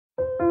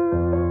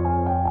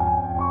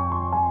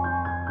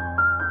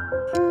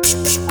That's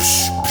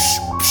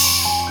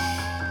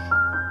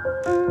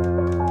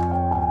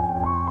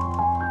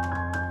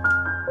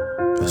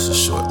a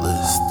short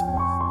list.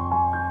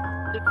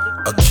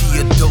 A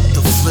Kia dope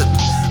to flip,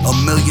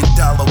 $1 million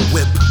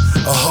whip,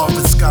 a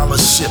Harvard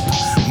scholarship,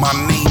 my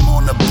name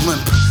on a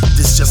blimp.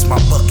 This just my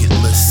bucket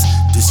list.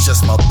 This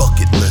just my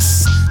bucket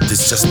list.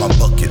 This just my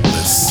bucket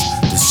list.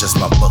 This just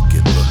my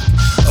bucket list.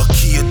 A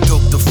Kia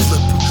dope to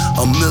flip,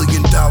 $1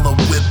 million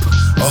whip,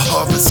 a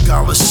Harvard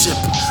scholarship,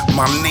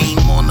 my name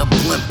on a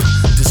blimp.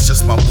 This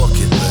just my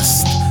bucket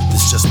list.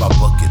 This just my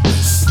bucket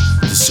list.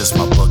 This just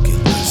my bucket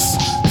list.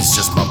 This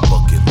just my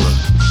bucket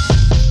list.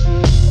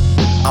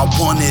 I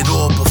want it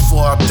all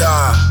before I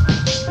die,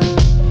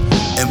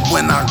 and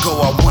when I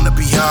go I wanna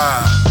be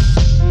high.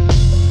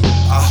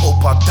 I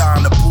hope I die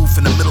in the booth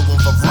in the middle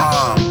of a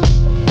rhyme,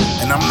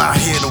 and I'm not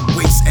here to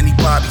waste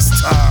anybody's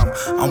time.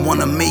 I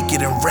wanna make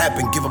it in rap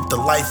and give up the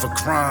life of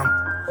crime.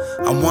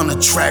 I wanna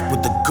track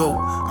with the GOAT,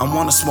 I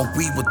wanna smoke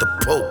weed with the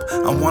Pope,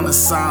 I wanna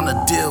sign a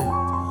deal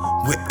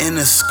with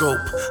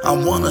Interscope. I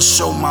wanna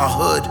show my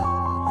hood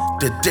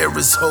that there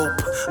is hope.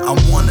 I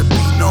wanna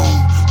be known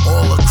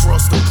all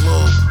across the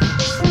globe.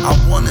 I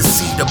wanna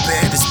see the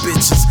baddest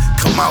bitches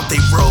come out they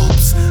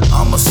robes.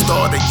 I'm a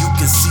star that you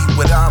can see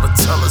without a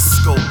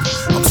telescope.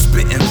 I'm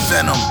spitting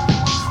venom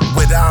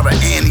without an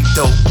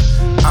antidote.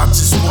 I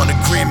just want a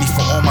Grammy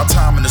for all my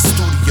time in the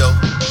studio.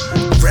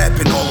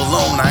 Rapping all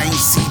alone, I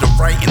ain't see the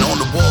writing on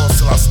the walls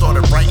till I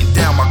started writing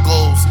down my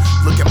goals.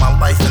 Look at my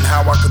life and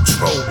how I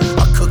control.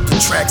 I cook the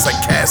tracks like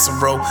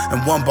casserole,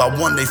 and one by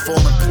one they fall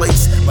in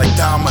place like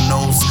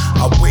dominoes.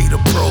 I weigh the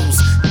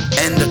pros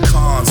and the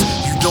cons.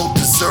 You don't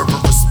deserve a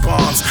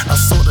response. I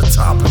saw the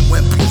top and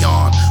went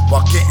beyond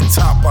while getting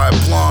topped by a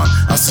blonde.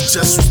 I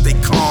suggest you stay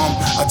calm.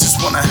 I just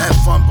wanna have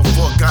fun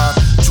before God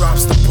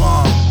drops the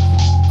bomb.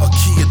 A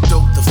Kia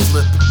dope to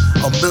flip,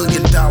 $1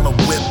 million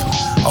whip,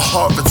 a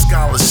Harvard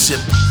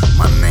scholarship,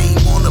 my name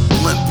on a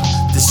blimp.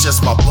 This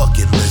just my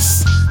bucket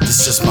list.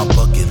 This just my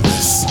bucket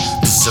list.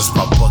 This just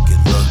my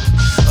bucket list.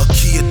 A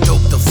Kia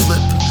dope to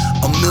flip,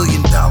 $1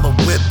 million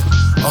whip,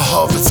 a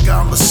Harvard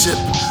scholarship,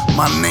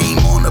 my name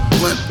on a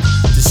blimp.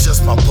 This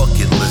just my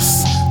bucket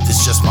list.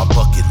 This just my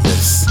bucket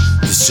list.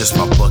 This just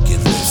my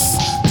bucket list.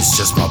 This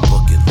just my